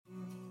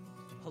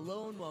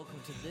Hello and welcome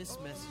to this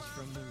message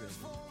from the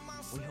river.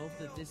 We hope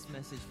that this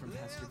message from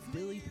Pastor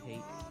Billy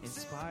Pate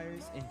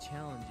inspires and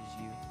challenges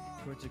you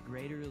towards a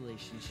greater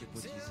relationship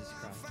with Jesus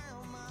Christ.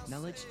 Now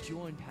let's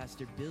join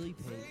Pastor Billy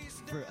Pate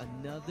for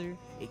another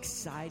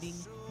exciting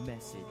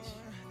message.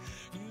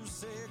 You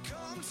say,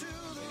 come to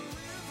the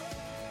river,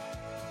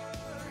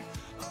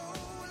 oh,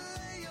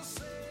 lay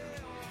yourself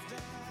down.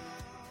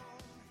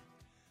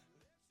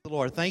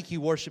 Lord, thank you,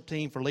 worship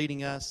team, for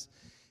leading us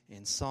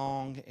in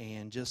song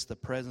and just the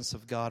presence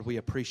of God. We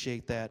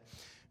appreciate that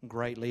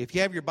greatly. If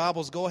you have your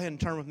Bibles, go ahead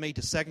and turn with me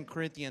to 2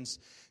 Corinthians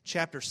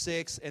chapter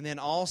 6 and then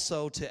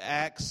also to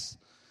Acts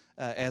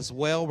as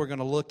well. We're going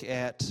to look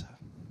at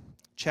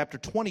chapter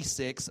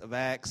 26 of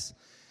Acts,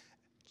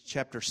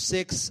 chapter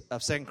 6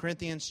 of 2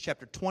 Corinthians,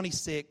 chapter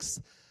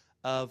 26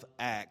 of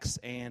Acts.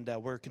 And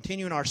we're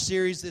continuing our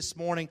series this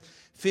morning,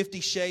 50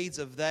 Shades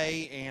of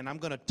They, and I'm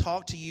going to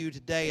talk to you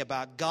today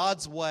about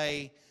God's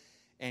way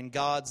and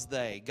God's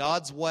they.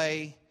 God's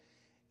way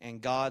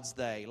and God's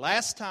they.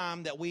 Last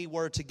time that we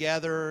were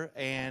together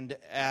and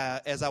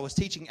as I was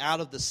teaching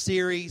out of the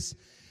series,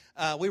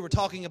 we were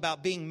talking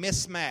about being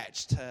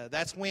mismatched.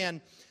 That's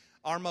when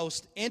our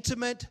most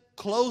intimate,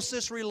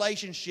 closest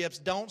relationships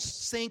don't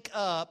sync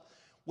up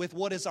with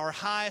what is our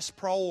highest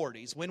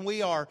priorities. When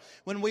we are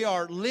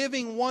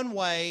living one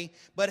way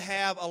but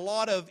have a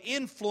lot of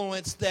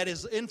influence that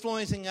is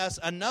influencing us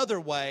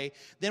another way,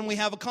 then we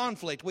have a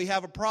conflict. We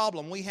have a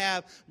problem. We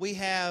have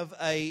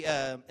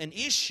an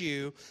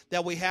issue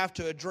that we have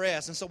to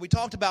address. And so we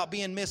talked about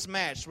being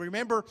mismatched.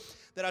 Remember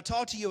that I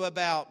talked to you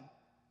about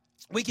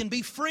we can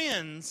be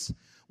friends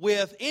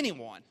with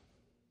anyone.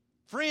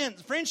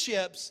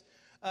 Friendships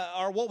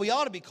are what we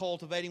ought to be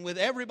cultivating with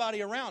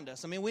everybody around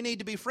us. I mean, we need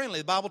to be friendly.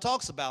 The Bible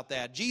talks about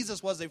that.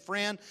 Jesus was a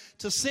friend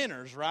to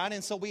sinners, right?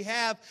 And so we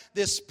have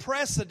this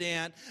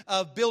precedent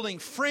of building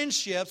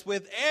friendships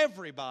with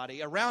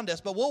everybody around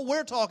us. But what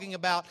we're talking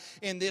about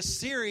in this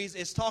series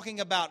is talking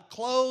about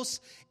close,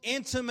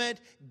 intimate,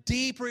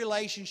 deep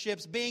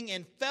relationships, being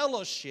in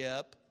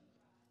fellowship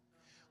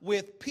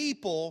with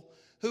people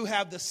who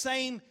have the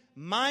same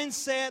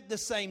mindset, the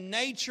same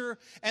nature,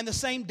 and the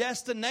same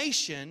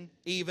destination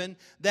even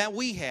that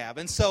we have.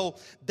 And so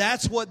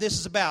that's what this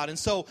is about. And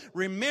so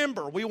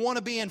remember, we want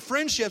to be in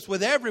friendships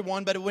with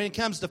everyone, but when it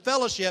comes to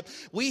fellowship,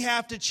 we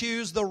have to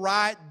choose the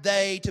right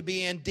they to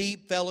be in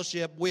deep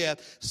fellowship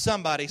with.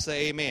 Somebody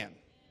say amen.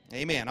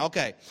 Amen.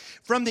 Okay.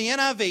 From the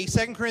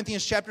NIV, 2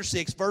 Corinthians chapter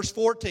 6, verse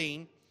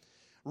 14,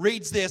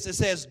 reads this. It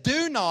says,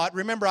 do not,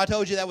 remember I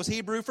told you that was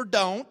Hebrew for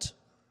don't,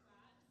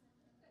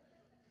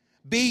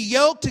 be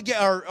yoked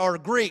together, or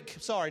Greek,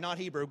 sorry, not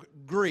Hebrew,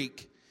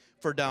 Greek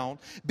for don't.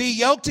 Be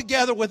yoked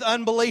together with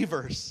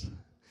unbelievers.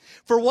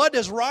 For what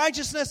does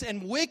righteousness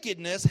and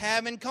wickedness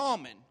have in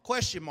common?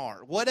 Question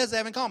mark. What does it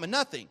have in common?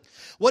 Nothing.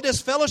 What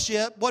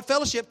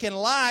fellowship can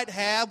light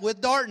have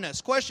with darkness?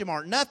 Question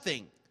mark.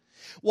 Nothing.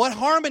 What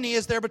harmony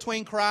is there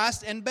between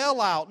Christ and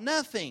Belial?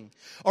 Nothing.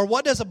 Or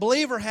what does a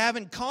believer have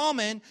in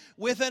common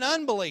with an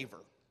unbeliever?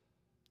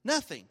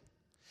 Nothing.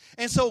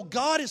 And so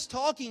God is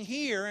talking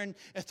here and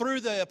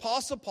through the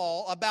Apostle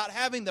Paul about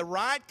having the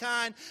right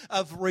kind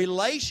of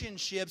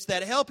relationships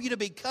that help you to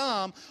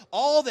become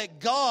all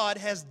that God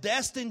has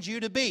destined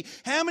you to be.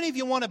 How many of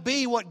you want to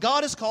be what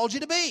God has called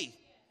you to be?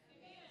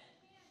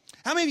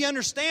 How many of you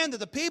understand that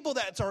the people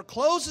that are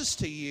closest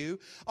to you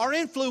are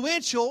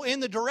influential in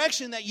the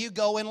direction that you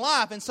go in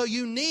life? And so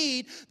you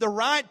need the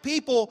right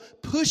people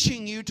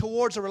pushing you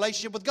towards a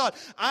relationship with God.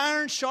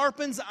 Iron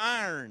sharpens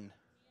iron.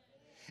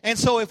 And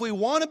so if we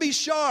want to be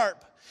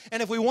sharp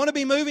and if we want to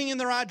be moving in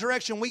the right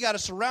direction, we got to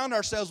surround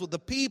ourselves with the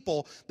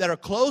people that are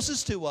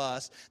closest to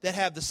us, that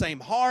have the same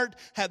heart,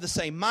 have the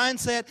same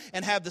mindset,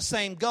 and have the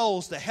same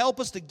goals to help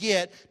us to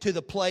get to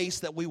the place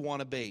that we want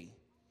to be.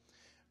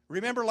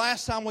 Remember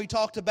last time we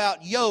talked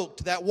about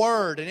yoked, that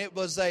word, and it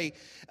was a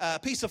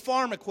piece of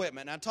farm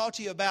equipment. And I talked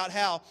to you about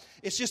how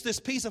it's just this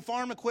piece of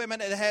farm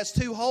equipment that has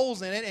two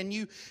holes in it, and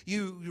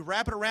you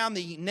wrap it around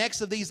the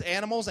necks of these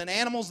animals, and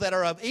animals that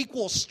are of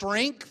equal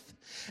strength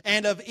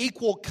and of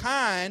equal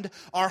kind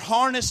are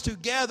harnessed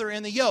together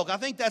in the yoke. I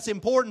think that's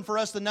important for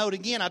us to note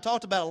again. I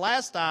talked about it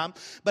last time,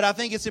 but I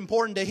think it's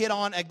important to hit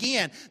on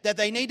again that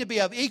they need to be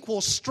of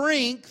equal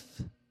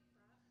strength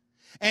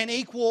and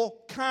equal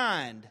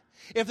kind.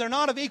 If they're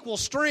not of equal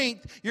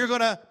strength, you're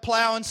going to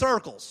plow in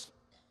circles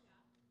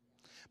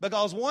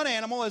because one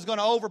animal is going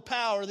to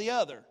overpower the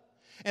other.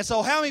 And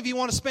so how many of you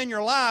want to spend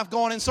your life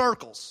going in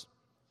circles?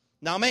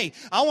 Now me,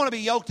 I want to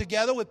be yoked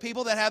together with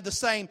people that have the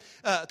same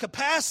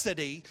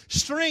capacity,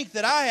 strength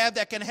that I have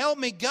that can help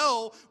me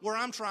go where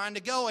I'm trying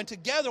to go. And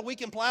together we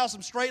can plow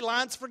some straight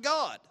lines for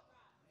God.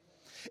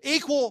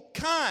 Equal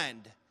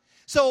kind.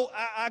 So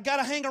I got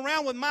to hang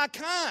around with my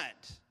kind.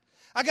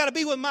 I got to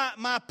be with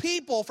my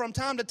people from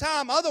time to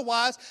time.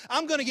 Otherwise,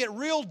 I'm going to get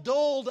real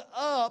dulled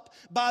up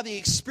by the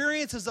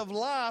experiences of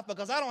life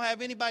because I don't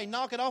have anybody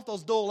knocking off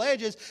those dull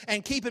edges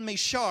and keeping me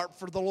sharp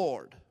for the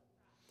Lord.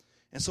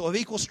 And so of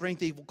equal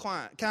strength, equal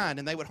kind.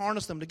 And they would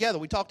harness them together.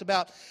 We talked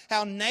about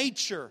how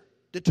nature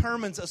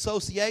determines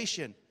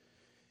association.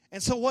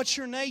 And so what's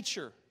your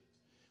nature?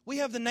 We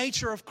have the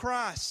nature of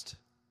Christ.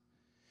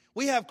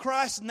 We have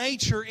Christ's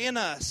nature in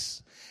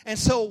us. And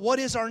so what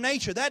is our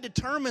nature? That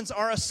determines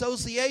our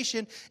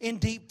association in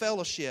deep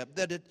fellowship.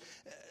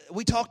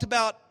 We talked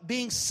about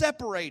being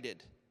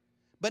separated,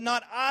 but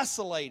not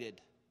isolated.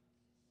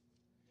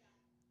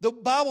 The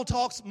Bible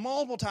talks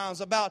multiple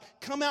times about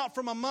come out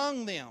from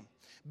among them.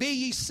 Be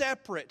ye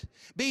separate.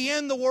 Be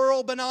in the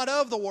world, but not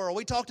of the world.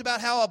 We talked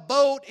about how a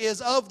boat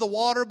is of the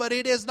water, but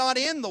it is not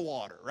in the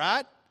water,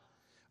 right?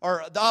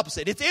 Or the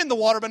opposite. It's in the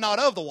water, but not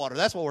of the water.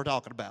 That's what we're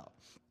talking about.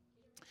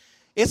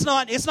 It's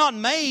not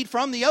made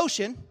from the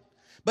ocean,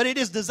 but it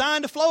is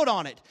designed to float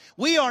on it.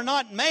 We are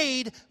not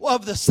made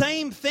of the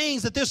same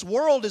things that this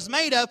world is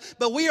made of,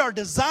 but we are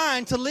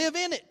designed to live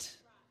in it.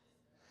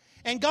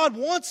 And God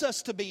wants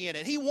us to be in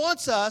it. He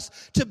wants us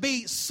to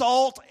be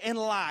salt and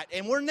light.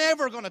 And we're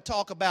never going to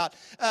talk about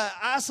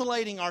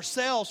isolating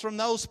ourselves from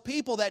those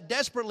people that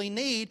desperately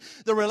need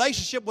the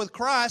relationship with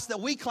Christ that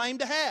we claim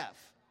to have.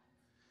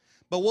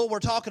 But what we're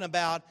talking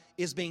about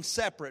is being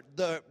separate,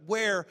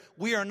 where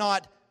we are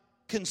not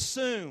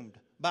consumed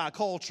by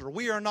culture.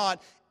 We are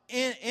not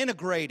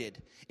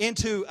integrated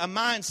into a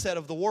mindset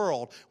of the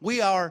world. We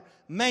are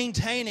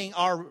maintaining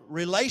our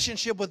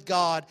relationship with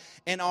God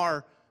and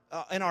our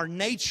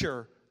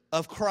nature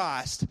of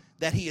Christ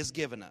that He has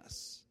given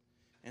us.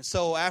 And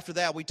so after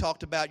that, we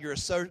talked about your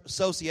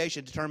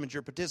association determines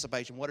your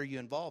participation. What are you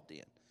involved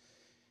in?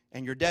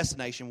 And your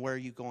destination, where are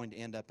you going to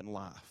end up in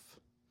life?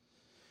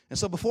 And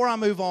so before I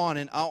move on,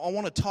 and I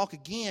want to talk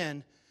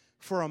again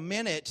for a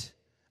minute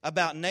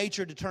about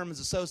nature determines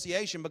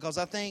association, because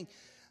I think,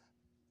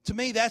 to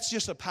me, that's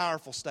just a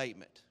powerful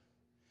statement.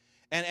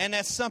 And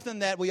that's something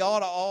that we ought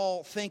to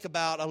all think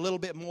about a little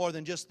bit more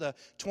than just the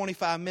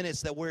 25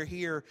 minutes that we're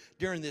here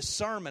during this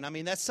sermon. I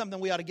mean, that's something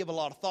we ought to give a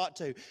lot of thought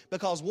to,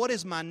 because what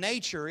is my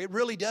nature? It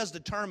really does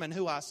determine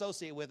who I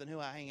associate with and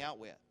who I hang out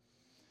with.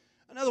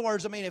 In other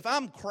words, I mean, if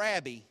I'm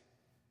crabby,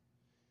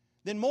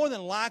 then more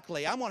than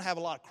likely I'm going to have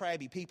a lot of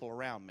crabby people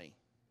around me.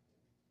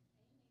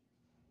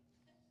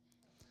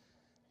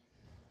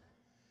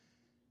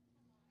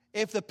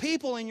 If the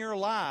people in your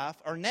life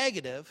are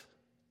negative,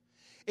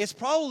 it's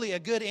probably a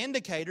good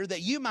indicator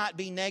that you might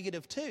be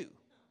negative too.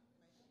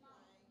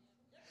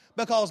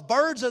 Because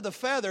birds of the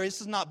feather, this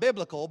is not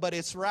biblical, but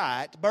it's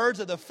right. Birds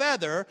of the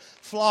feather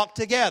flock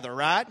together,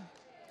 right?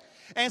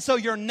 And so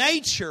your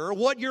nature,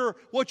 what you're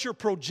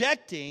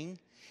projecting,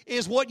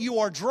 is what you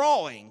are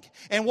drawing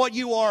and what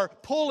you are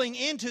pulling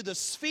into the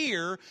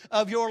sphere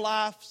of your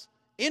life's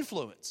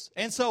influence.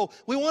 And so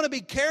we want to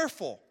be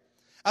careful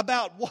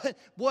about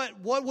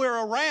what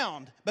we're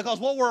around, because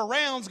what we're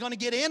around is going to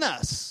get in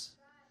us.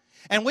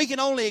 And we can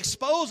only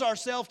expose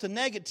ourselves to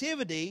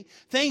negativity,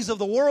 things of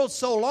the world,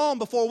 so long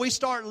before we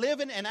start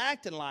living and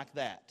acting like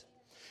that.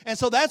 And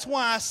so that's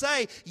why I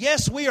say,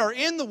 yes, we are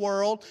in the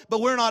world,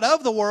 but we're not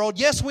of the world.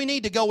 Yes, we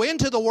need to go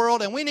into the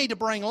world and we need to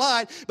bring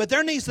light, but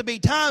there needs to be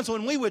times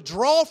when we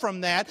withdraw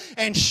from that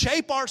and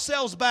shape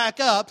ourselves back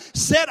up,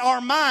 set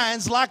our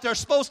minds like they're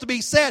supposed to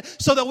be set,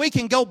 so that we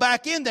can go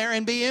back in there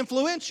and be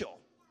influential.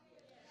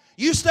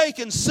 You stay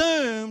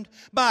consumed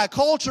by a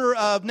culture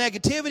of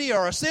negativity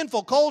or a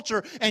sinful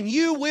culture, and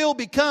you will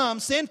become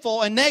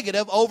sinful and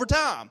negative over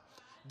time.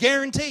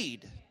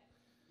 Guaranteed.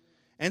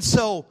 And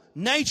so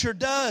nature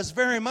does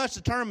very much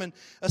determine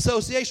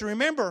association.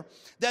 Remember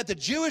that the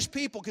Jewish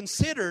people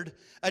considered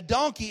a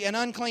donkey an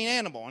unclean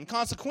animal, and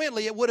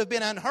consequently it would have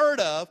been unheard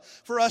of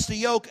for us to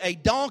yoke a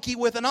donkey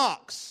with an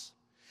ox.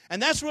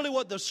 And that's really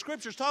what the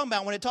Scripture's talking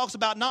about when it talks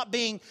about not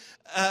being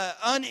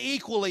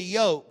unequally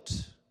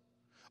yoked,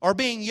 or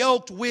being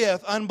yoked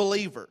with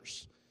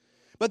unbelievers.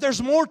 But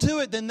there's more to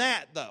it than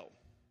that, though.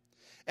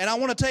 And I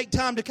want to take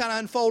time to kind of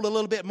unfold a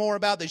little bit more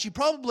about this. You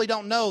probably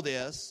don't know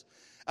this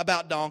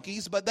about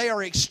donkeys, but they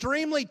are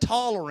extremely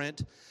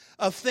tolerant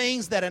of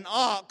things that an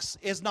ox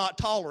is not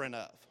tolerant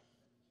of.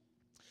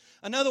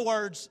 In other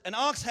words, an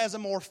ox has a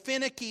more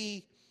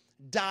finicky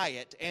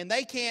diet, and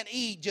they can't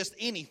eat just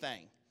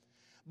anything.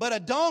 But a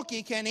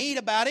donkey can eat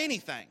about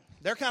anything.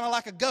 They're kind of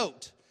like a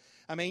goat.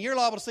 I mean, you're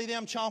liable to see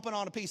them chomping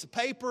on a piece of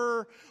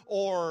paper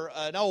or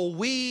an old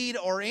weed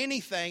or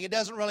anything. It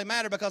doesn't really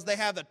matter, because they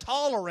have the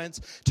tolerance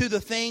to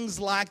the things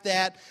like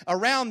that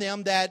around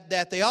them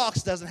that the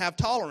ox doesn't have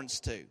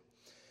tolerance to.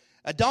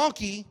 A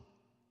donkey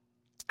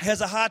has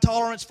a high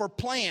tolerance for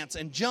plants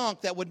and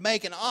junk that would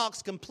make an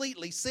ox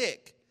completely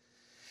sick.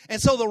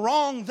 And so the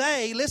wrong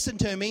they, listen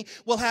to me,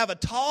 will have a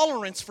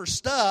tolerance for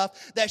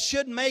stuff that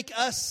should make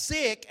us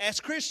sick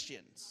as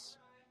Christians.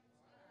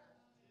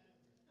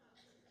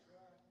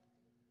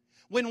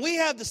 When we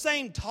have the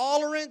same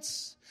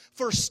tolerance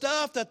for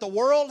stuff that the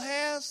world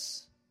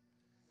has,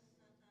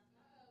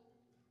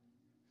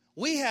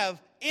 we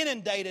have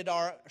inundated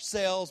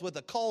ourselves with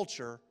a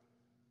culture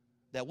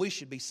that we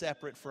should be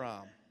separate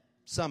from.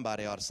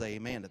 Somebody ought to say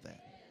amen to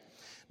that.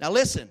 Now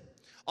listen,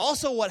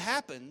 also what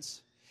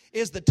happens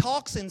is the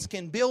toxins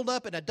can build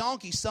up in a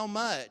donkey so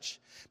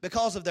much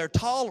because of their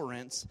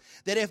tolerance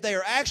that if they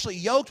are actually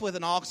yoked with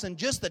an oxen,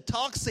 just the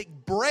toxic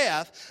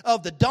breath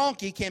of the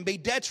donkey can be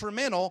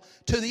detrimental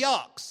to the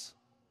ox.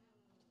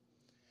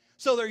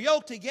 So they're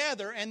yoked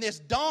together, and this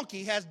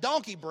donkey has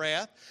donkey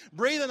breath,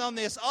 breathing on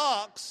this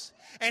ox,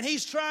 and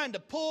he's trying to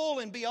pull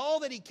and be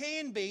all that he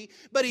can be,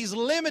 but he's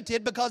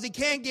limited because he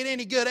can't get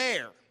any good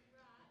air.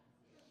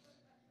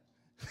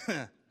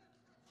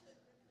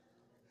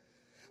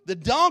 The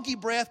donkey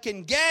breath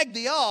can gag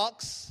the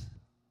ox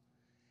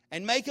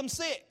and make him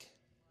sick.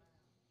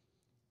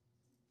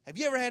 Have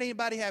you ever had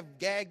anybody have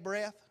gag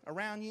breath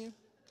around you?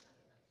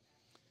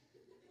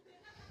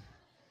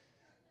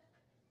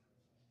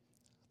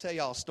 I'll tell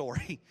y'all a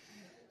story.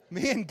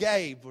 Me and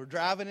Gabe were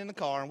driving in the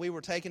car, and we were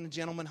taking a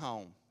gentleman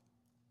home.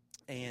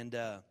 And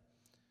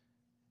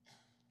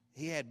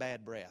he had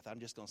bad breath. I'm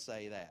just going to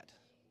say that.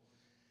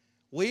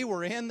 We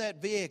were in that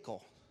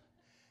vehicle,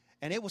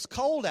 and it was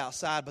cold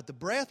outside, but the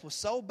breath was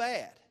so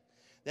bad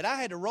that I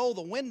had to roll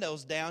the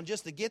windows down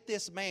just to get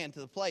this man to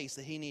the place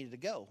that he needed to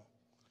go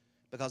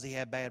because he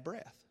had bad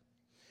breath.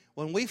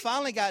 When we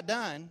finally got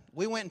done,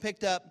 we went and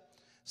picked up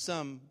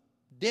some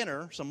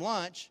dinner, some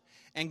lunch,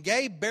 and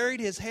Gabe buried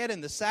his head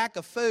in the sack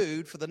of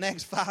food for the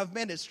next 5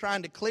 minutes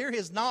trying to clear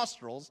his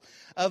nostrils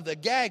of the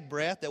gag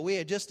breath that we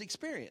had just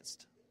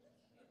experienced.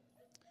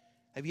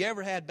 Have you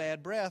ever had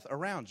bad breath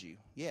around you?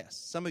 Yes.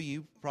 Some of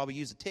you probably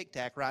use a Tic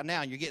Tac right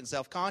now and you're getting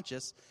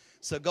self-conscious.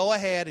 So go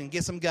ahead and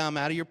get some gum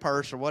out of your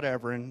purse or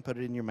whatever and put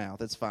it in your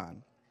mouth. It's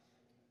fine.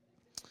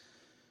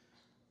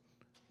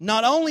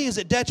 Not only is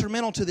it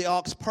detrimental to the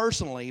ox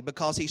personally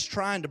because he's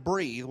trying to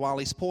breathe while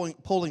he's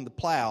pulling the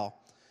plow,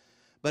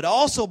 but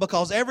also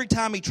because every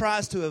time he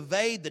tries to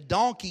evade the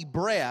donkey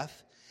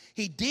breath,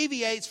 he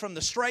deviates from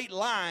the straight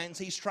lines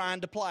he's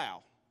trying to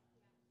plow.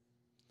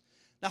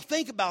 Now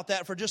think about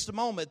that for just a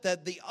moment,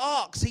 that the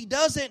ox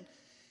doesn't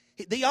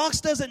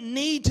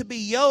need to be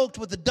yoked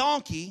with the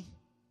donkey.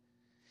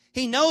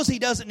 He knows he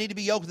doesn't need to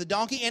be yoked with the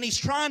donkey, and he's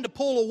trying to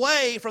pull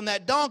away from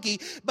that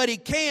donkey, but he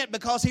can't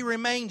because he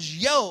remains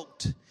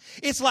yoked.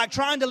 It's like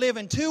trying to live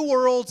in two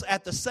worlds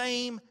at the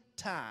same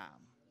time.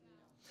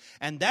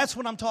 And that's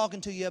what I'm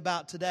talking to you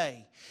about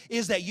today,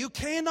 is that you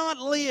cannot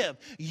live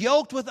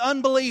yoked with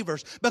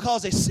unbelievers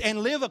and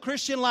live a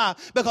Christian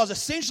life, because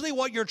essentially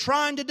what you're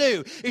trying to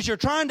do is you're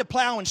trying to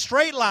plow in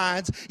straight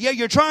lines, yet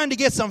you're trying to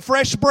get some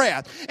fresh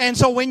breath. And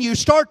so when you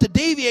start to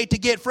deviate to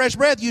get fresh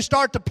breath, you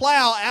start to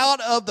plow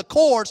out of the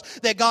course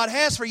that God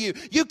has for you.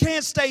 You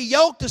can't stay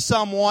yoked to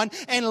someone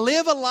and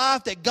live a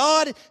life that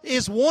God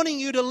is wanting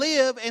you to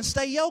live and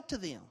stay yoked to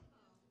them.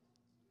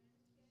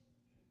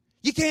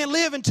 You can't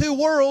live in two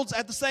worlds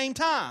at the same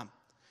time.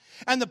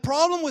 And the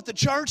problem with the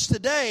church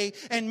today,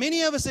 and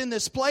many of us in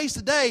this place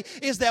today,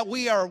 is that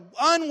we are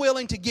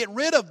unwilling to get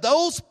rid of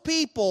those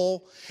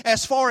people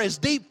as far as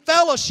deep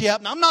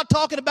fellowship. Now, I'm not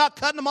talking about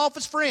cutting them off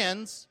as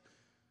friends.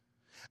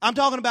 I'm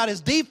talking about his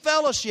deep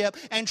fellowship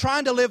and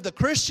trying to live the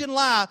Christian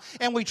life,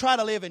 and we try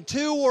to live in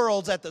two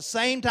worlds at the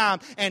same time,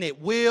 and it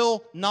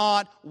will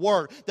not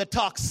work. The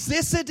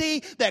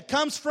toxicity that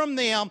comes from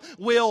them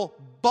will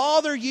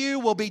bother you,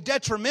 will be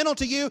detrimental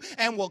to you,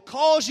 and will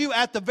cause you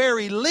at the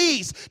very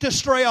least to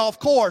stray off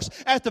course.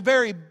 At the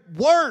very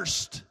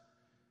worst,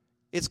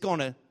 it's going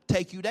to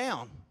take you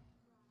down.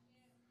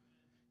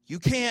 You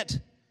can't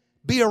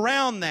be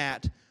around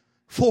that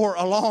for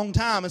a long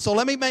time. And so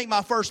let me make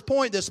my first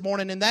point this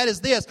morning, and that is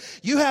this.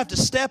 You have to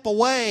step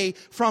away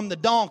from the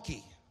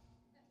donkey.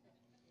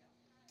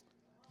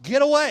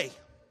 Get away.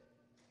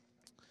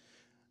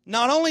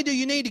 Not only do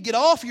you need to get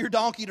off your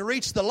donkey to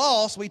reach the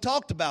lost, we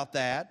talked about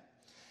that.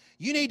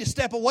 You need to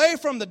step away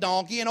from the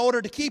donkey in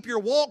order to keep your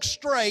walk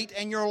straight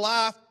and your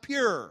life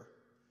pure.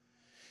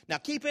 Now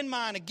keep in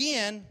mind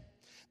again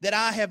that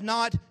I have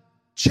not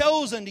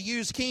chosen to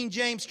use King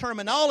James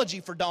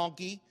terminology for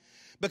donkey,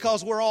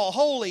 because we're all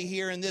holy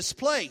here in this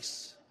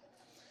place.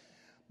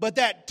 But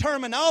that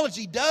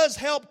terminology does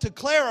help to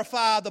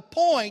clarify the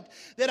point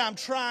that I'm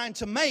trying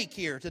to make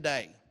here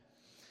today.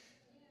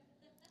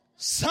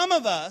 Some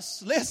of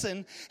us,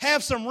 listen,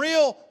 have some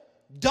real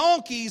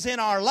donkeys in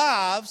our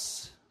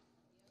lives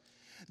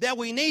that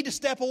we need to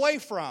step away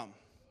from.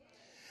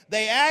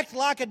 They act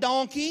like a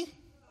donkey.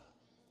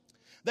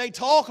 They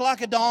talk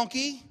like a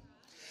donkey.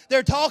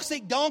 Their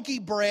toxic donkey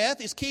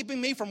breath is keeping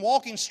me from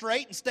walking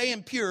straight and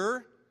staying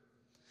pure.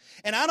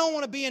 And I don't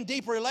want to be in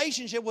deep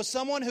relationship with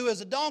someone who is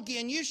a donkey,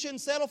 and you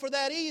shouldn't settle for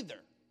that either.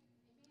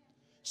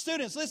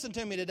 Students, listen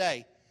to me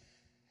today.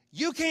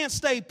 You can't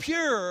stay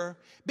pure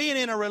being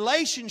in a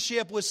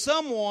relationship with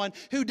someone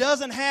who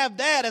doesn't have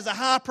that as a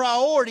high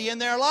priority in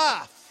their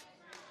life.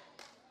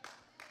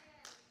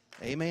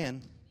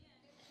 Amen.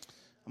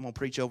 I'm going to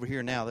preach over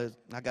here now.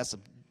 I got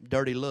some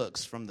dirty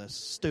looks from the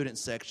student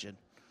section.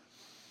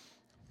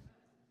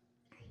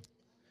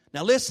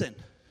 Now listen.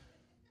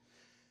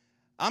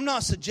 I'm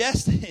not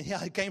suggesting,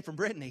 yeah, it came from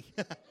Brittany.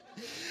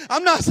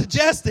 I'm not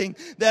suggesting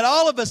that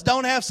all of us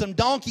don't have some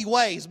donkey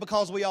ways,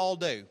 because we all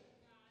do.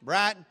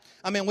 Right?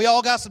 I mean, we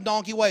all got some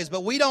donkey ways,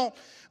 but we don't,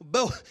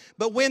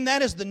 but when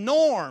that is the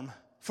norm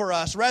for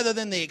us rather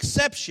than the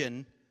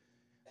exception,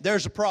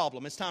 there's a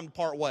problem. It's time to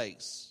part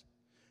ways.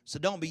 So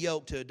don't be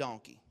yoked to a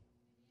donkey.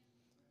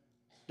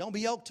 Don't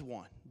be yoked to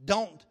one.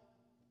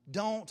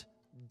 Don't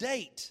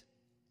date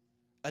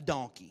a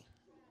donkey.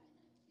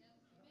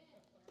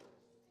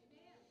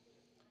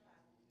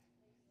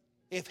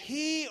 if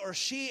he or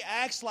she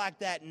acts like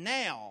that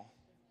now,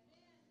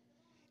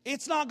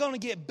 it's not going to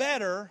get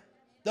better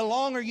the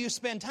longer you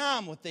spend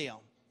time with them.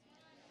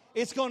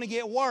 It's going to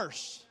get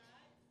worse.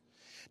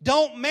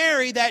 Don't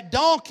marry that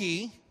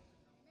donkey,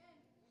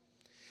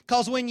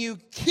 because when you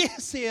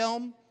kiss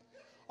him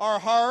or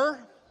her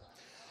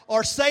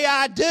or say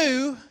I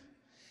do,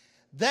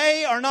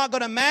 they are not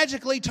going to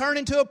magically turn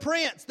into a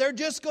prince. They're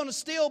just going to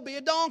still be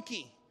a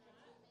donkey.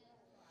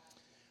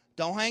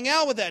 Don't hang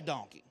out with that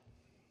donkey.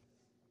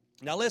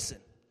 Now listen,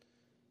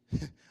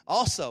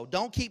 also,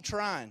 don't keep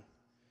trying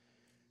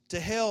to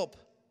help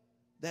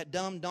that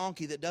dumb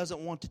donkey that doesn't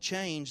want to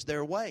change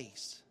their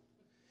ways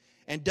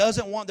and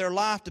doesn't want their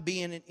life to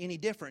be any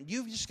different.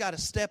 You've just got to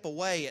step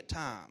away at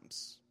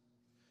times.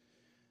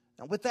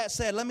 Now, with that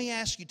said, let me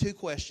ask you two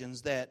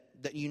questions that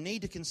you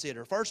need to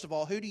consider. First of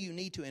all, who do you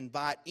need to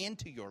invite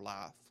into your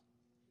life?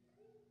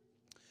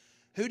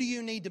 Who do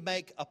you need to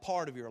make a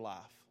part of your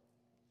life?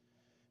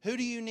 Who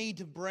do you need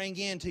to bring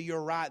into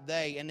your right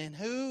day? And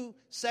then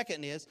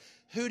second is,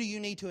 who do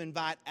you need to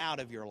invite out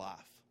of your life?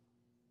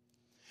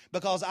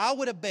 Because I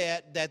would have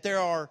bet that there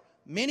are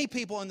many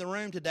people in the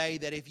room today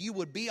that if you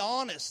would be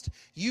honest,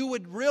 you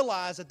would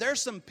realize that there's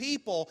some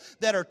people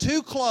that are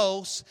too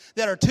close,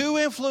 that are too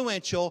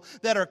influential,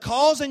 that are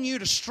causing you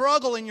to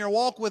struggle in your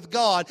walk with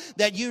God,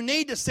 that you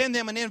need to send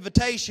them an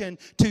invitation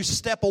to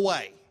step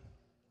away.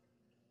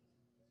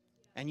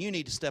 And you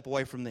need to step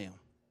away from them.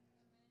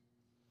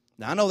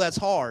 Now, I know that's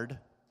hard,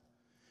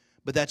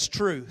 but that's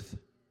truth.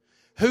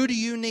 Who do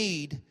you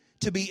need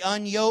to be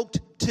unyoked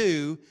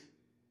to,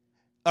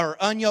 or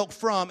unyoked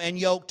from and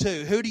yoked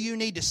to? Who do you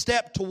need to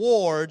step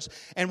towards,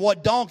 and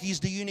what donkeys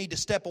do you need to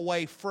step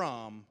away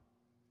from?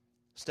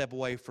 Step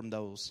away from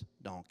those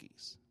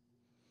donkeys.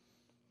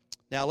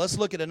 Now, let's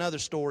look at another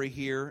story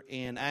here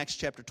in Acts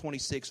chapter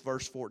 26,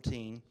 verse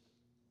 14.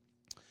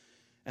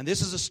 And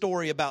this is a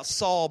story about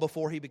Saul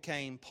before he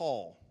became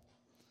Paul.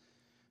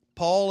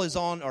 Saul is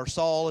on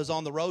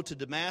the road to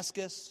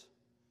Damascus.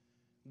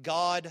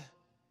 God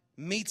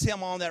meets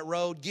him on that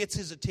road, gets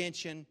his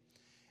attention,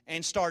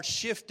 and starts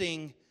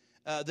shifting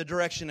the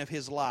direction of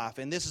his life.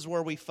 And this is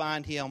where we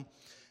find him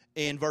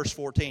in verse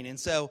 14. And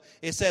so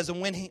it says,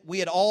 and when we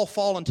had all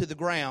fallen to the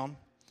ground,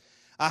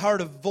 I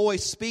heard a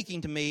voice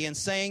speaking to me and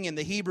saying in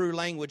the Hebrew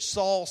language,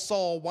 Saul,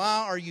 Saul,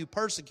 why are you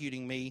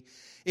persecuting me?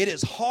 It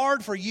is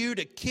hard for you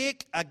to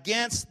kick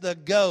against the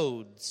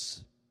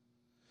goads.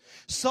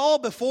 Saul,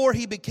 before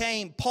he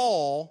became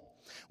Paul,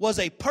 was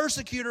a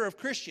persecutor of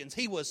Christians.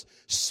 He was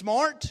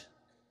smart.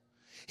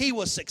 He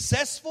was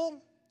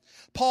successful.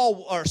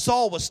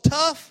 Saul was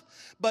tough.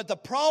 But the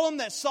problem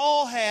that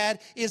Saul had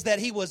is that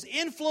he was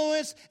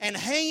influenced and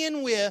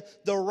hanging with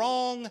the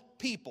wrong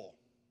people.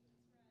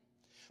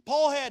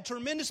 Paul had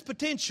tremendous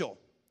potential.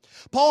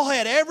 Paul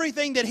had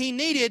everything that he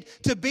needed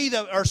to be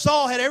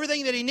Saul had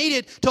everything that he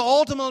needed to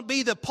ultimately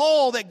be the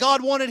Paul that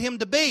God wanted him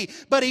to be.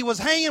 But he was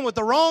hanging with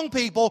the wrong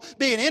people,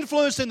 being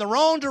influenced in the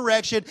wrong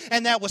direction,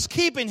 and that was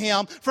keeping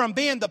him from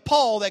being the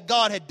Paul that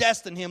God had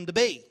destined him to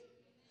be.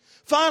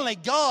 Finally,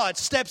 God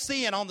steps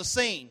in on the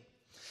scene,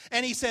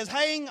 and he says,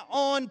 hang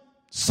on,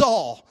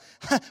 Saul.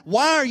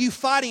 Why are you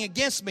fighting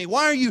against me?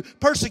 Why are you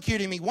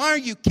persecuting me? Why are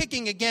you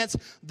kicking against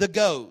the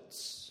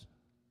goads?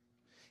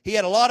 He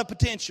had a lot of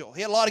potential.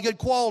 He had a lot of good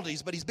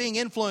qualities, but he's being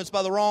influenced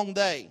by the wrong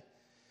day.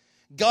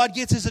 God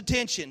gets his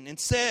attention and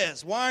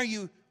says, why are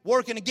you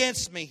working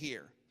against me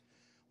here?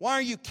 Why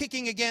are you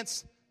kicking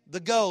against the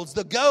goads?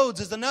 The goads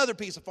is another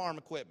piece of farm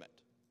equipment.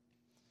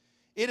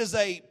 It is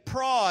a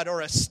prod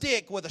or a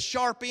stick with a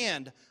sharp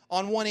end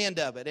on one end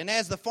of it. And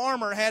as the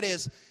farmer had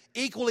his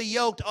equally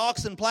yoked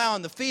oxen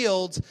plowing the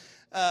fields,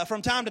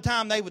 from time to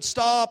time they would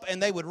stop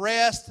and they would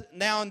rest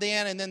now and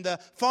then the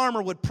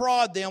farmer would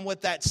prod them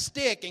with that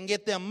stick and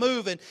get them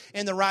moving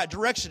in the right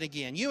direction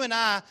again. You and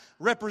I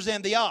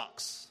represent the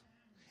ox,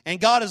 and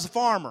God is the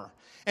farmer.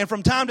 And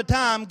from time to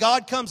time,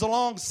 God comes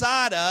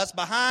alongside us,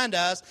 behind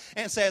us,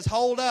 and says,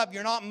 hold up,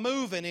 you're not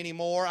moving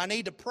anymore. I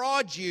need to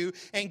prod you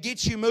and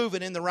get you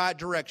moving in the right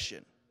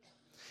direction.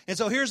 And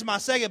so here's my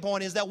second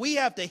point, is that we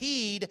have to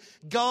heed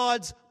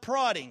God's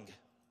prodding.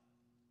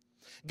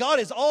 God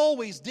is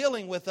always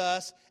dealing with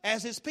us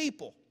as His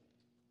people.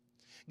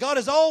 God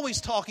is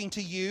always talking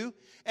to you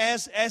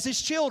as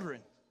His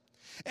children.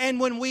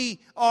 And when we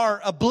are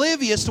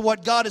oblivious to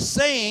what God is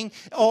saying,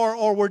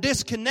 or we're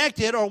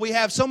disconnected, or we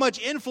have so much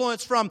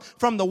influence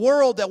from the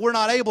world that we're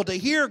not able to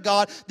hear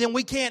God, then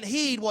we can't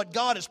heed what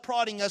God is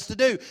prodding us to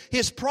do.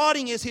 His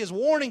prodding is His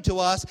warning to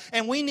us,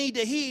 and we need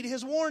to heed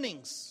His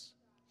warnings.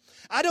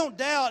 I don't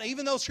doubt,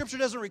 even though Scripture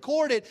doesn't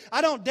record it,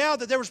 I don't doubt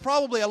that there was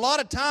probably a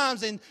lot of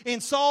times in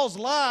Saul's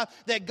life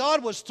that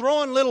God was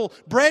throwing little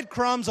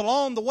breadcrumbs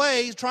along the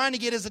way, trying to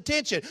get his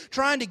attention,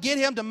 trying to get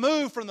him to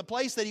move from the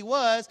place that he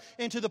was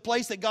into the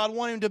place that God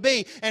wanted him to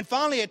be. And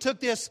finally, it took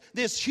this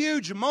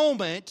huge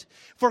moment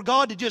for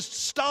God to just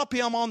stop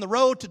him on the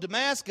road to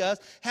Damascus,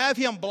 have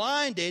him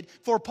blinded,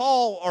 for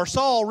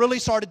Saul really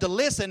started to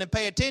listen and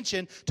pay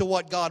attention to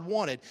what God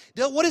wanted.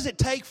 What does it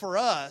take for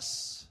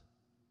us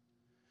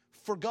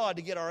for God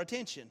to get our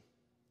attention?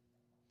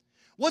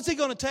 What's it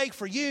going to take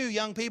for you,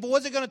 young people?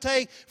 What's it going to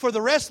take for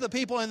the rest of the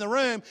people in the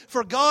room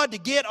for God to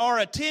get our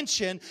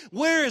attention?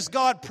 Where is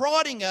God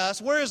prodding us?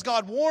 Where is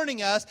God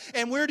warning us?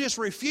 And we're just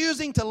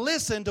refusing to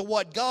listen to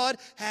what God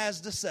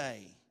has to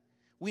say.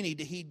 We need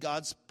to heed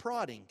God's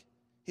prodding,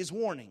 His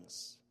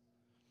warnings.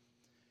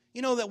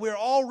 You know that we're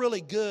all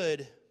really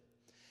good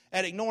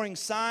at ignoring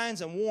signs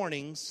and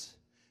warnings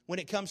when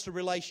it comes to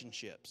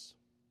relationships.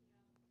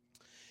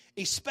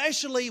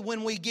 Especially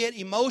when we get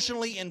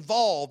emotionally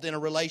involved in a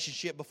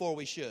relationship before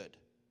we should.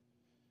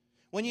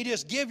 When you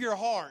just give your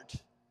heart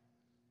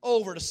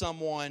over to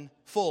someone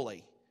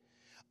fully.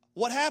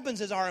 What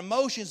happens is our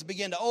emotions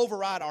begin to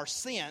override our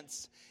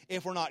sense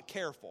if we're not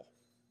careful.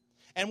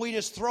 And we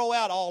just throw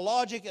out all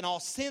logic and all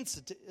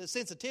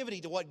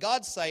sensitivity to what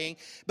God's saying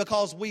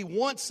because we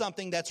want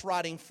something that's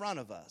right in front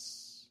of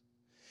us.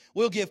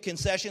 We'll give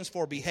concessions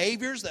for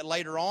behaviors that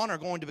later on are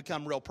going to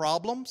become real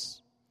problems.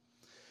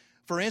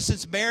 For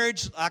instance,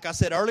 marriage, like I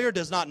said earlier,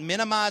 does not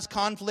minimize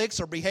conflicts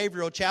or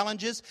behavioral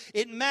challenges.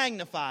 It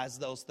magnifies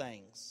those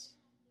things.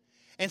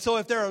 And so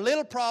if they're a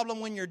little problem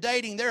when you're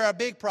dating, they're a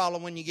big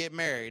problem when you get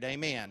married.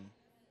 Amen.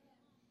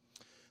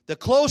 The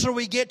closer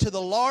we get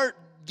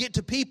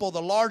to people,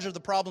 the larger the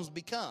problems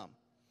become.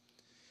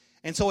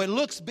 And so it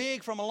looks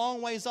big from a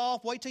long ways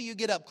off. Wait till you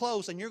get up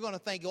close and you're going to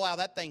think, wow,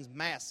 that thing's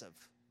massive.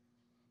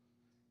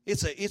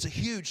 It's a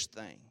huge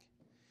thing.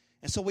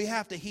 And so we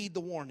have to heed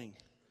the warning.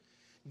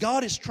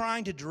 God is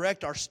trying to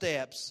direct our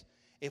steps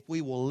if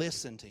we will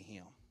listen to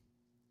Him.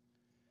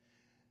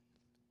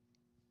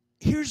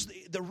 Here's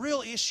the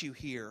real issue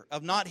here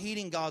of not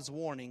heeding God's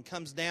warning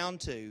comes down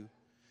to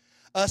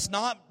us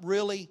not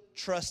really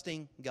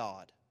trusting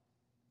God.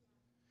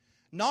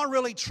 Not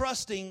really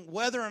trusting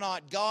whether or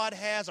not God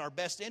has our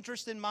best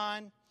interest in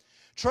mind.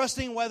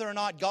 Trusting whether or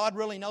not God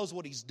really knows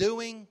what He's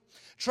doing.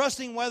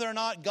 Trusting whether or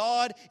not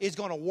God is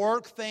going to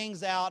work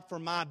things out for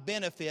my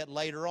benefit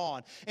later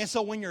on. And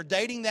so when you're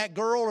dating that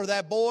girl or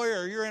that boy,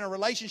 or you're in a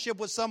relationship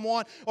with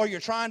someone, or you're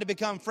trying to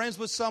become friends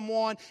with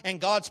someone, and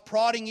God's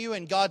prodding you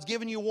and God's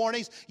giving you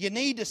warnings, you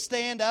need to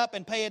stand up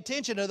and pay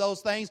attention to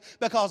those things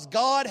because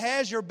God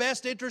has your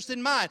best interest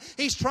in mind.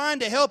 He's trying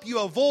to help you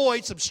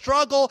avoid some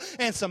struggle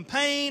and some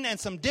pain and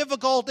some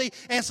difficulty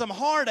and some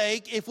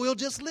heartache if we'll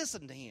just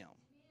listen to Him.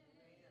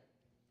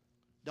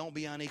 Don't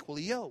be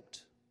unequally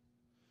yoked.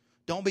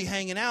 Don't be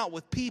hanging out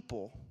with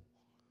people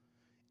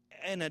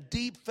in a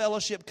deep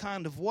fellowship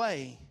kind of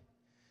way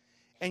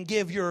and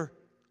give your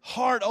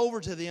heart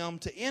over to them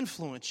to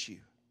influence you.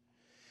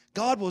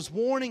 God was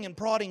warning and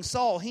prodding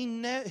Saul. He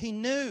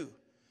knew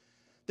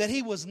that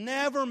he was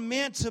never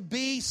meant to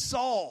be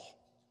Saul.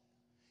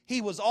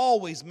 He was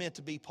always meant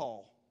to be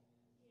Paul.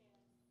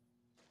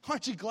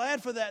 Aren't you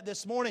glad for that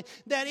this morning?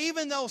 That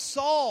even though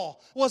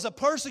Saul was a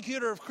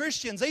persecutor of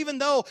Christians, even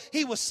though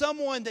he was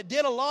someone that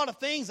did a lot of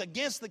things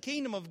against the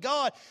kingdom of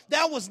God,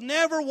 that was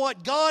never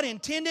what God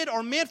intended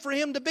or meant for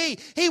him to be.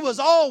 He was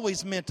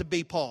always meant to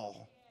be Paul.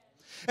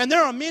 And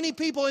there are many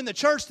people in the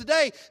church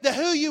today that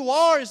who you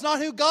are is not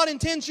who God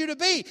intends you to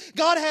be.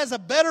 God has a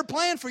better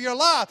plan for your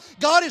life.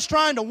 God is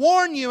trying to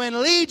warn you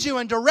and lead you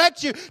and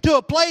direct you to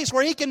a place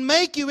where He can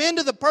make you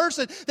into the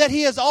person that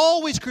He has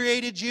always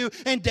created you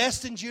and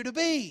destined you to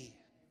be.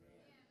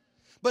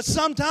 But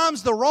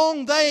sometimes the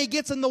wrong they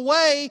gets in the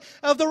way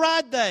of the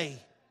right they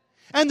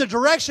and the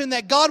direction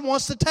that God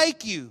wants to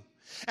take you.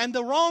 And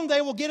the wrong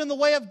they will get in the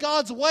way of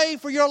God's way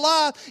for your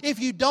life if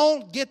you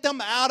don't get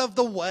them out of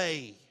the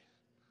way.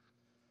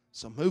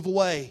 So move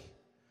away.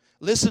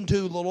 Listen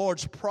to the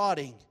Lord's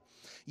prodding.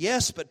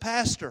 Yes, but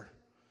Pastor,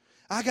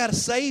 I got to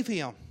save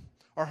him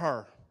or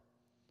her.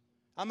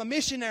 I'm a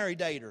missionary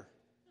dater.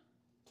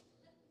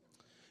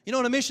 You know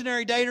what a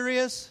missionary dater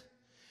is?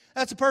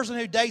 That's a person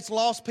who dates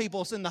lost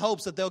people in the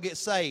hopes that they'll get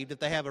saved if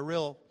they have a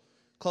real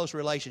close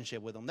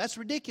relationship with them. That's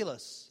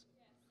ridiculous.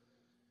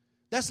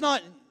 That's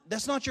not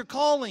your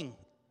calling.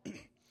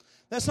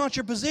 That's not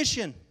your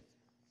position.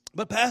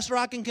 But Pastor,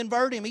 I can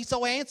convert him. He's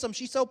so handsome.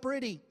 She's so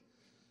pretty.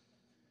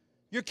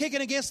 You're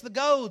kicking against the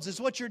goads is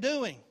what you're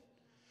doing.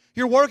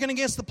 You're working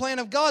against the plan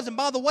of God. And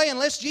by the way,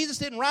 unless Jesus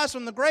didn't rise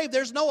from the grave,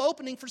 there's no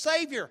opening for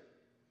Savior.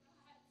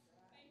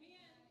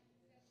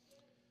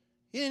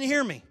 You didn't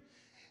hear me.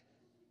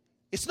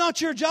 It's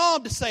not your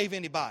job to save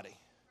anybody.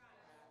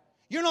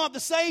 You're not the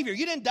Savior.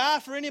 You didn't die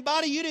for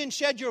anybody. You didn't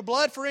shed your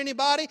blood for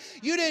anybody.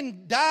 You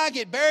didn't die,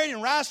 get buried,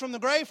 and rise from the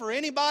grave for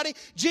anybody.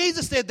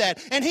 Jesus did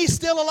that, and He's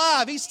still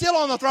alive. He's still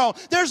on the throne.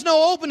 There's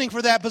no opening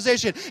for that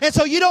position. And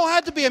so you don't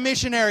have to be a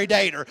missionary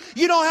dater.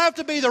 You don't have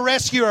to be the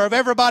rescuer of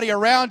everybody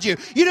around you.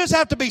 You just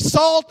have to be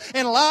salt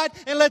and light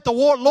and let the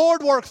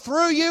Lord work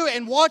through you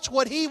and watch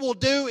what He will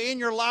do in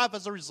your life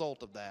as a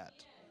result of that.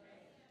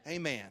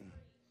 Amen.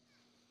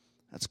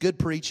 That's good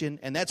preaching,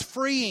 and that's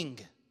freeing.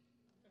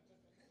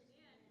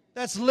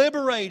 That's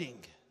liberating.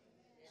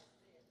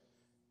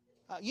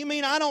 You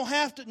mean I don't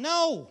have to?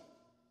 No.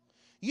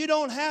 You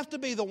don't have to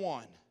be the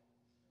one.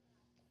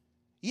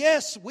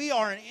 Yes, we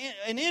are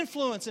an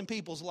influence in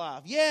people's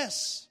lives.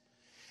 Yes.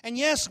 And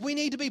yes, we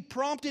need to be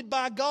prompted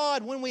by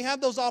God when we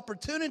have those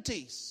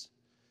opportunities.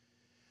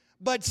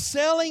 But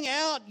selling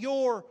out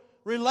your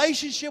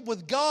relationship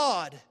with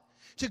God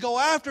to go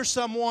after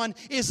someone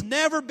has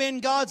never been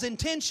God's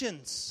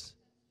intentions.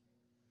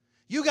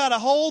 You got to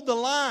hold the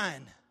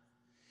line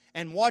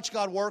and watch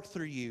God work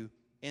through you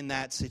in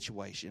that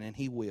situation, and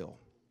He will.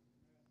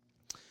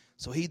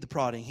 So heed the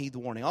prodding, heed the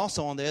warning.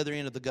 Also on the other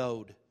end of the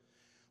goad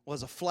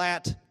was a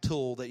flat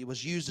tool that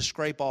was used to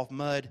scrape off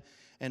mud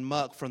and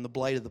muck from the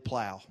blade of the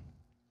plow.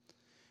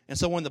 And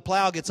so when the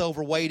plow gets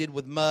overweighted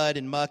with mud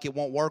and muck, it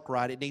won't work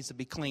right. It needs to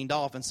be cleaned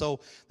off. And so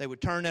they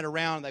would turn it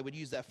around, and they would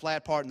use that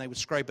flat part, and they would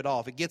scrape it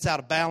off. It gets out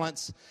of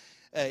balance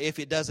if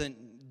it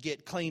doesn't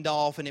get cleaned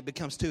off, and it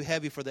becomes too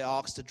heavy for the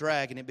ox to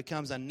drag, and it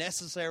becomes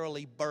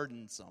unnecessarily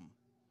burdensome.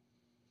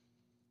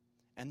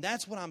 And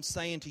that's what I'm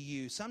saying to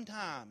you.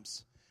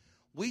 Sometimes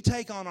we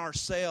take on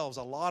ourselves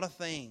a lot of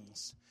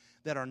things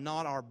that are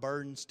not our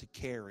burdens to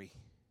carry.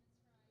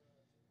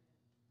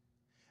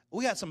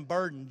 We got some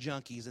burden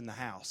junkies in the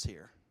house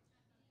here.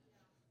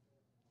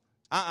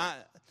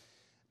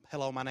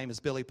 Hello, my name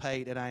is Billy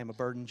Pate, and I am a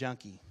burden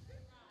junkie.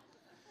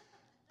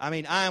 I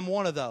mean, I am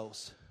one of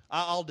those.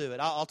 I'll do it.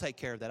 I'll take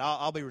care of that.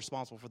 I'll be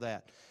responsible for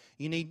that.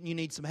 You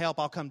need some help,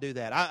 I'll come do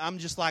that. I'm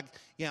just like,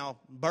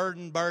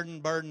 burden.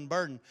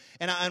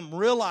 And I'm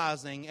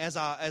realizing as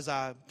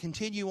I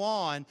continue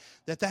on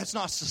that that's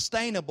not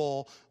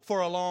sustainable for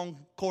a long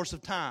course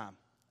of time.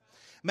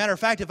 Matter of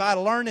fact, if I had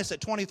learned this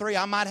at 23,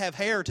 I might have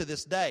hair to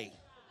this day.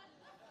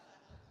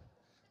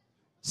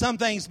 Some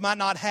things might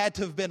not had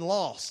to have been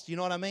lost. You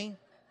know what I mean?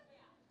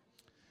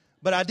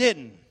 But I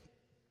didn't.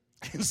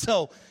 And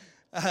so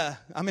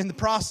I'm in the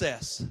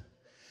process.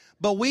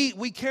 But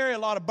we carry a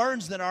lot of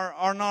burdens that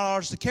are not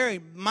ours to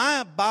carry.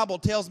 My Bible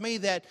tells me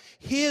that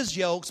His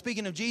yoke,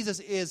 speaking of Jesus,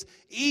 is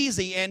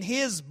easy and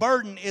His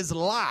burden is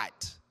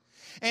light.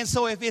 And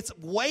so if it's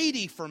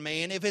weighty for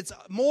me, and if it's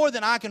more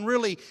than I can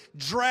really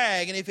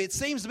drag, and if it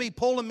seems to be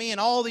pulling me in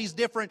all these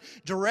different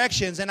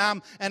directions, and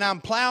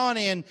I'm plowing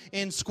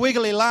in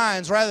squiggly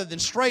lines rather than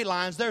straight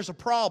lines, there's a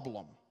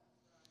problem.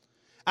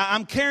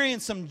 I'm carrying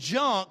some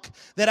junk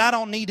that I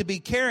don't need to be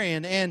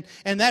carrying. And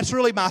that's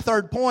really my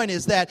third point,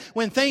 is that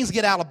when things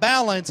get out of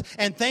balance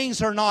and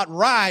things are not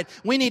right,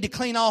 we need to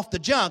clean off the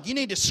junk. You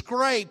need to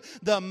scrape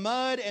the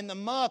mud and the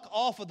muck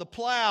off of the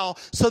plow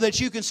so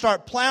that you can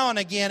start plowing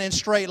again in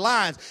straight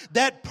lines.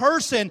 That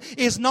person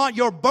is not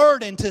your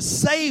burden to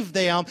save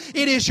them.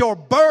 It is your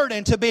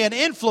burden to be an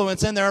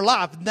influence in their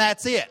life. And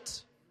that's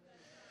it.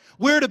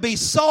 We're to be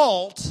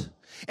salt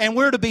and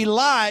we're to be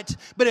light,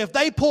 but if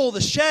they pull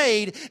the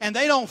shade and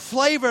they don't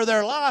flavor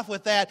their life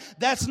with that,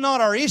 that's not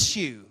our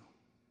issue.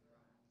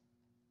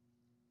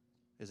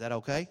 Is that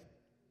okay?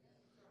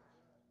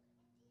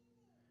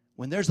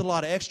 When there's a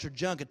lot of extra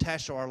junk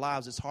attached to our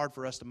lives, it's hard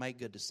for us to make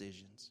good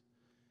decisions.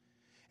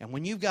 And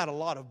when you've got a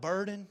lot of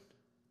burden,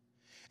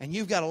 and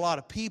you've got a lot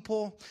of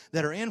people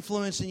that are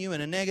influencing you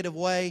in a negative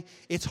way,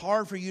 it's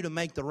hard for you to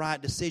make the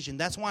right decision.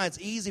 That's why it's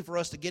easy for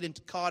us to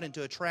get caught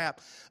into a trap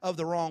of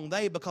the wrong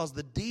they, because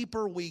the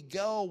deeper we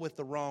go with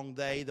the wrong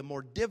they, the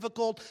more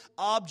difficult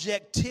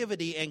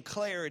objectivity and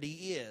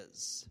clarity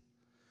is.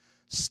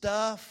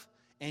 Stuff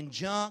and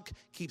junk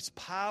keeps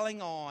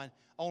piling on,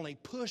 only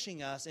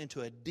pushing us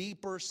into a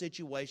deeper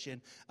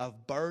situation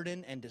of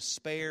burden and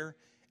despair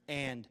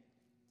and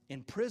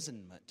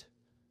imprisonment.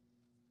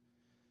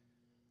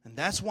 And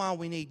that's why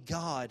we need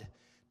God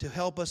to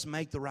help us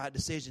make the right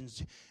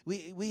decisions.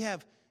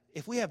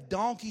 If we have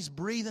donkeys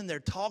breathing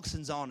their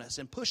toxins on us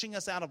and pushing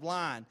us out of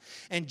line,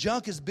 and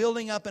junk is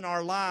building up in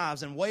our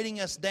lives and weighting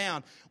us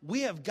down,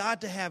 we have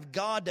got to have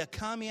God to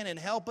come in and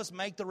help us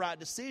make the right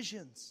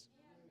decisions.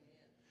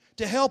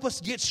 To help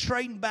us get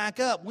straightened back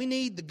up. We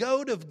need the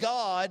goad of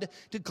God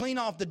to clean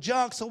off the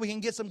junk so we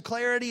can get some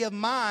clarity of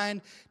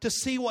mind to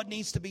see what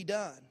needs to be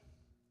done.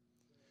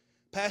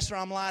 Pastor,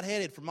 I'm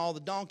lightheaded from all the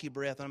donkey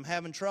breath and I'm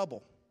having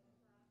trouble.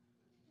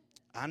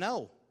 I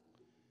know.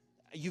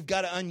 You've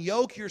got to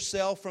unyoke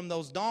yourself from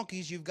those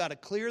donkeys. You've got to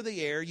clear the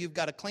air. You've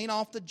got to clean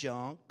off the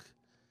junk.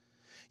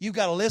 You've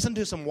got to listen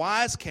to some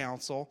wise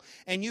counsel.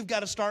 And you've got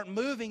to start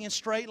moving in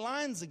straight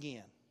lines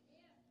again.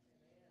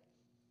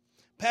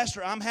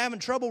 Pastor, I'm having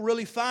trouble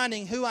really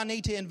finding who I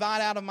need to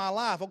invite out of my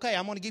life. Okay,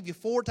 I'm going to give you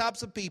 4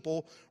 types of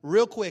people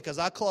real quick as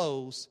I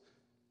close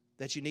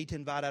that you need to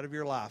invite out of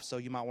your life. So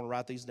you might want to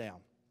write these down.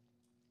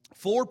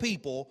 4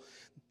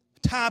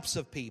 types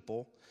of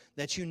people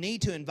that you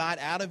need to invite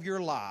out of your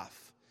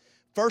life.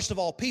 First of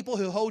all, people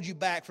who hold you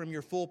back from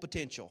your full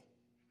potential.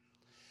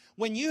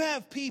 When you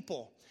have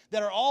people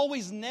that are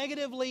always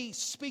negatively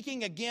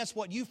speaking against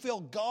what you feel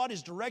God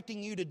is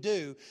directing you to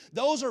do,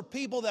 those are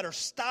people that are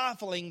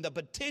stifling the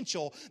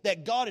potential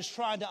that God is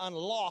trying to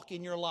unlock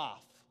in your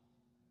life.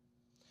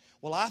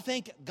 Well, I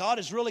think God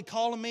is really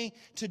calling me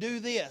to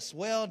do this.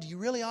 Well, do you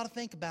really ought to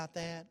think about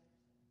that?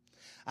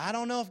 I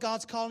don't know if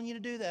God's calling you to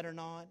do that or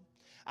not.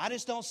 I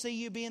just don't see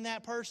you being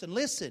that person.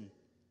 Listen,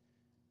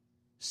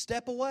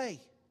 step away.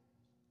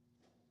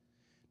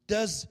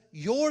 Does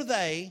your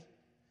they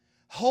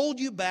hold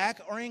you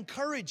back or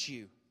encourage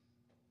you?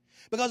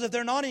 Because if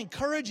they're not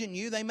encouraging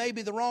you, they may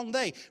be the wrong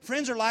they.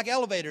 Friends are like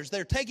elevators.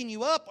 They're taking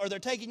you up or they're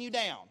taking you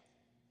down.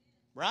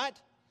 right?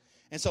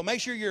 And so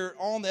make sure you're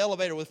on the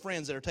elevator with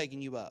friends that are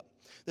taking you up.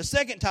 The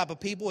second type of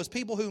people is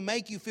people who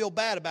make you feel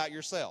bad about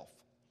yourself.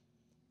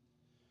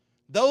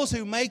 Those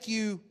who make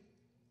you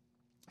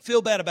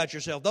feel bad about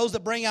yourself. Those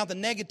that bring out the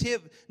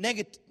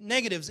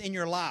negatives in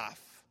your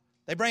life.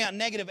 They bring out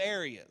negative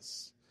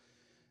areas.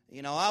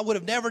 You know, I would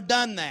have never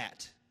done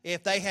that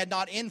if they had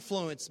not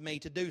influenced me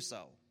to do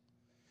so.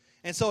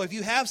 And so if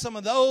you have some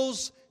of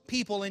those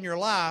people in your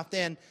life,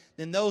 then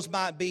those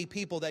might be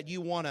people that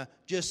you want to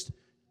just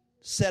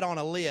set on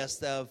a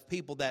list of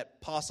people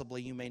that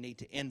possibly you may need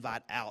to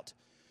invite out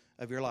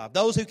of your life.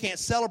 Those who can't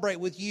celebrate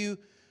with you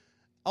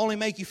only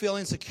make you feel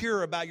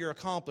insecure about your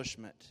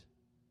accomplishment.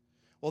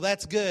 Well,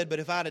 that's good, but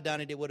if I'd have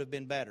done it, it would have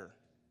been better.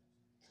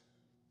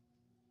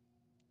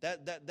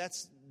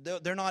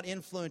 They're not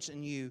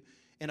influencing you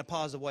in a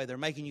positive way. They're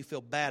making you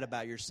feel bad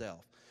about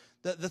yourself.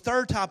 The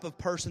third type of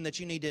person that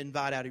you need to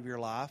invite out of your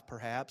life,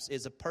 perhaps,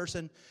 is a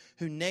person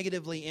who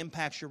negatively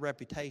impacts your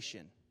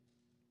reputation.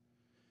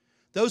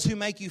 Those who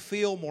make you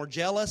feel more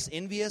jealous,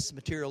 envious,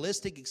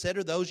 materialistic,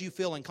 etc. Those you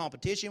feel in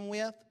competition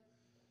with.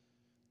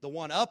 The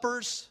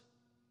one-uppers.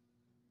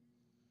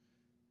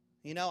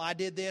 You know, I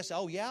did this.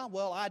 Oh, yeah?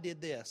 Well, I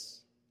did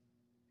this.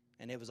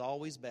 And it was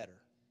always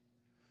better.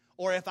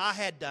 Or if I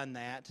had done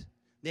that,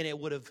 then it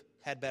would have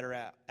had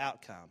better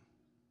outcome.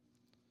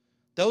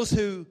 Those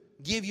who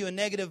give you a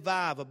negative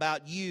vibe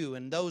about you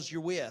and those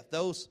you're with.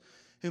 Those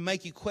who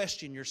make you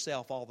question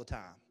yourself all the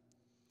time.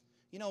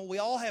 You know, we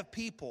all have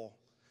people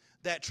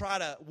that try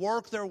to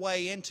work their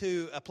way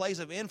into a place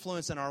of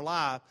influence in our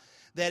life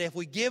that if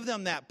we give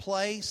them that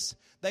place,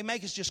 they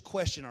make us just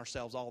question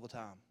ourselves all the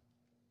time.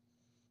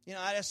 You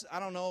know, I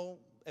don't know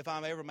if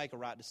I'll ever make a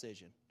right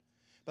decision.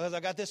 Because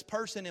I've got this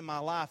person in my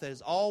life that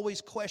is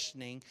always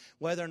questioning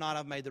whether or not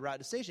I've made the right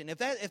decision. If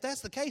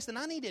that's the case, then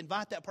I need to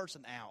invite that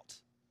person out.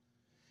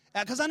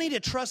 Because I need to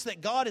trust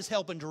that God is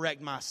helping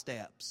direct my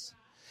steps.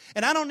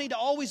 And I don't need to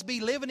always be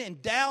living in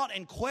doubt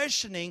and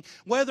questioning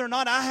whether or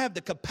not I have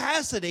the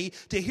capacity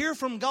to hear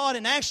from God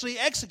and actually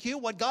execute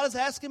what God is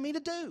asking me to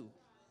do.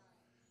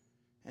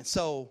 And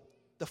so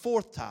the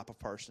fourth type of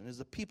person is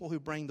the people who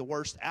bring the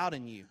worst out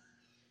in you.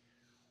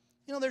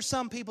 You know, there's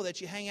some people that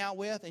you hang out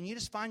with and you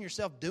just find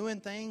yourself doing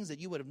things that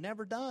you would have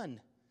never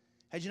done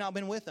had you not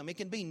been with them. It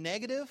can be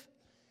negative,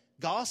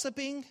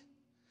 gossiping.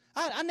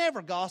 I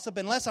never gossip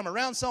unless I'm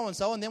around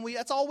so-and-so, and then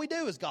that's all we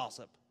do is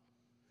gossip.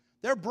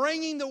 They're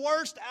bringing the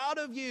worst out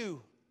of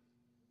you.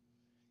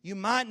 You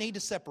might need to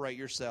separate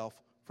yourself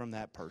from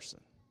that person.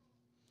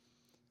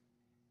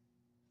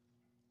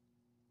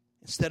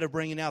 Instead of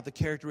bringing out the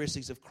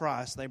characteristics of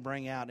Christ, they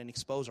bring out and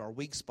expose our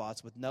weak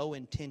spots with no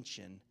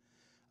intention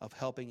of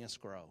helping us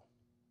grow.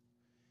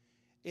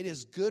 It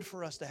is good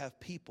for us to have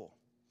people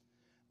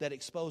that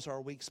expose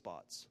our weak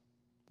spots.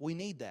 We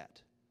need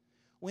that.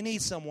 We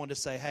need someone to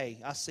say, hey,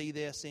 I see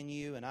this in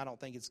you and I don't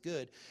think it's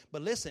good.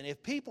 But listen,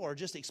 if people are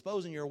just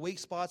exposing your weak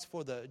spots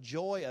for the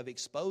joy of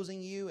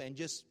exposing you and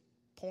just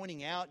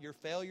pointing out your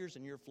failures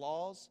and your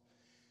flaws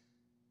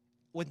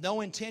with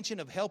no intention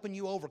of helping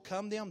you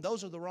overcome them,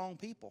 those are the wrong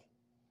people.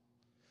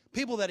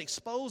 People that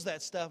expose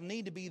that stuff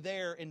need to be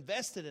there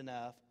invested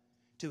enough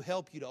to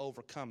help you to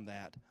overcome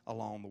that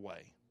along the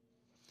way.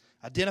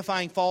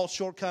 Identifying faults,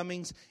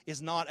 shortcomings is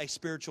not a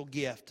spiritual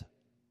gift.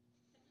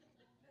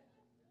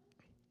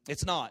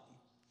 It's not.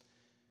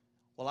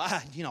 Well,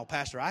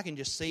 Pastor, I can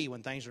just see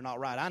when things are not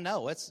right. I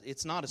know.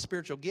 It's not a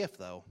spiritual gift,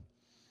 though.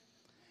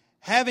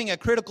 Having a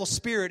critical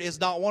spirit is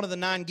not one of the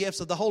 9 gifts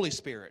of the Holy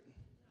Spirit.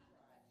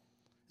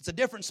 It's a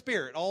different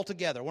spirit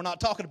altogether. We're not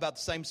talking about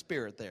the same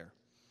spirit there.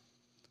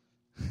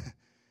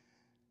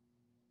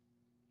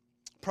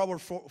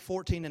 Proverbs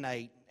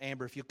 14:8.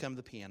 Amber, if you'll come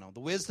to the piano. The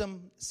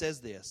wisdom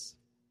says this.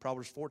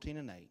 Proverbs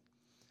 14:8.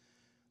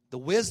 The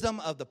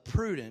wisdom of the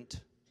prudent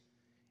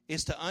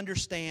is to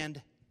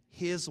understand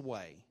his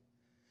way,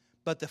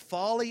 but the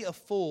folly of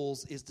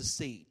fools is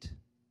deceit.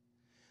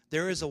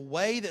 There is a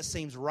way that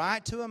seems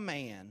right to a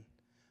man,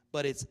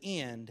 but its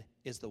end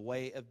is the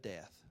way of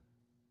death.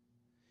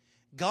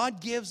 God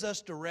gives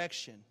us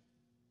direction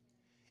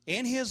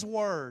in His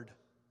Word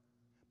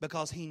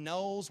because He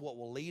knows what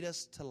will lead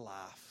us to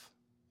life.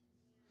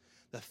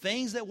 The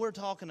things that we're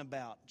talking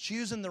about,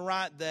 choosing the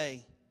right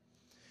day,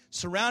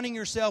 surrounding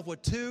yourself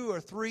with 2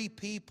 or 3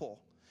 people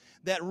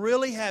that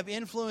really have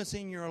influence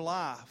in your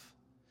life,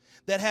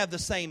 that have the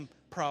same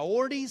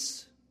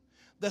priorities,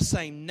 the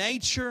same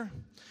nature,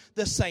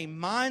 the same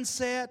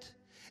mindset,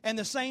 and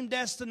the same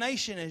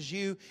destination as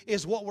you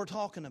is what we're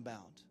talking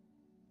about.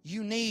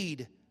 You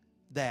need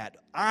that.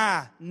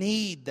 I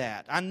need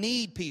that. I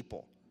need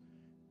people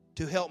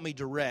to help me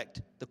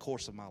direct the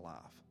course of my life.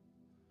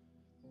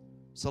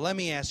 So let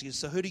me ask you,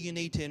 so who do you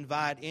need to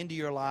invite into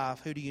your life?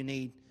 Who do you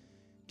need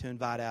to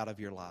invite out of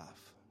your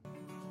life?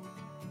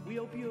 We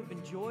hope you have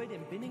enjoyed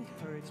and been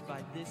encouraged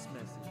by this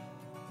message.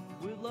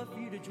 We would love for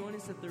you to join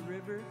us at the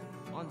river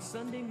on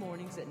Sunday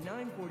mornings at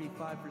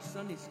 9:45 for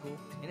Sunday school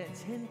and at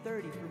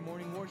 10:30 for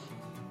morning worship.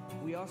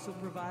 We also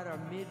provide our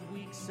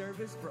midweek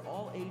service for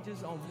all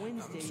ages on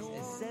Wednesdays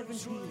at 7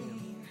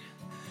 p.m.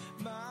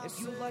 If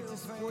you would like to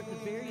support the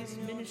various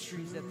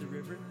ministries at the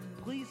river,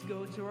 please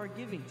go to our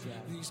giving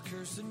tab.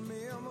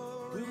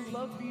 We would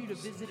love for you to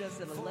visit us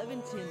at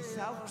 1110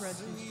 South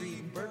Preston Street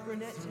in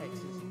Burkburnett,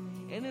 Texas.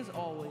 And as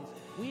always,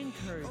 we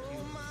encourage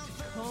you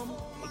to come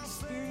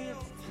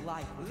experience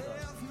life with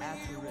us at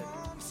the river.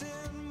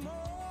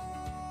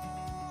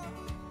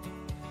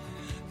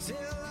 Till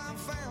I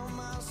found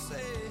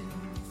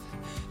myself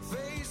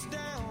face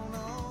down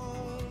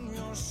on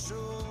your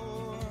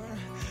shore.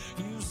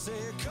 You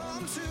said,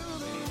 come to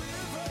the